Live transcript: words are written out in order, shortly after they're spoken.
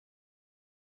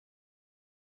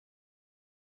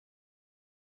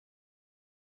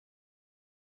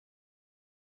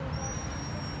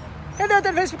Hey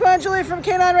there, Facebook line, Julie from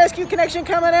Canine Rescue Connection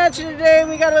coming at you today.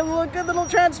 We got a good little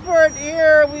transport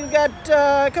here. We've got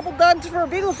a couple dogs for a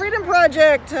Beagle Freedom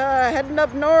Project heading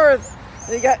up north.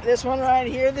 We got this one right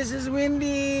here. This is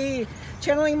Windy,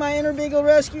 channeling my inner Beagle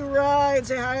rescue ride.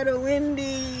 Say hi to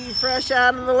Windy, fresh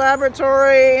out of the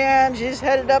laboratory, and she's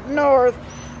headed up north.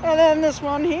 And then this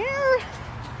one here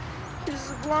is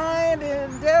a blind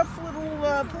and deaf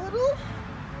little poodle,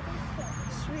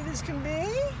 sweet as can be.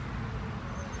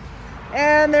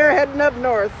 And they're heading up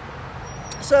north.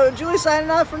 So Julie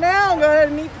signing off for now. Go ahead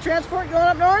and meet the transport going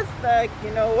up north.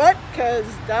 You know what? Because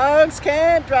dogs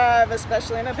can't drive,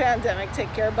 especially in a pandemic.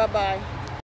 Take care. Bye-bye.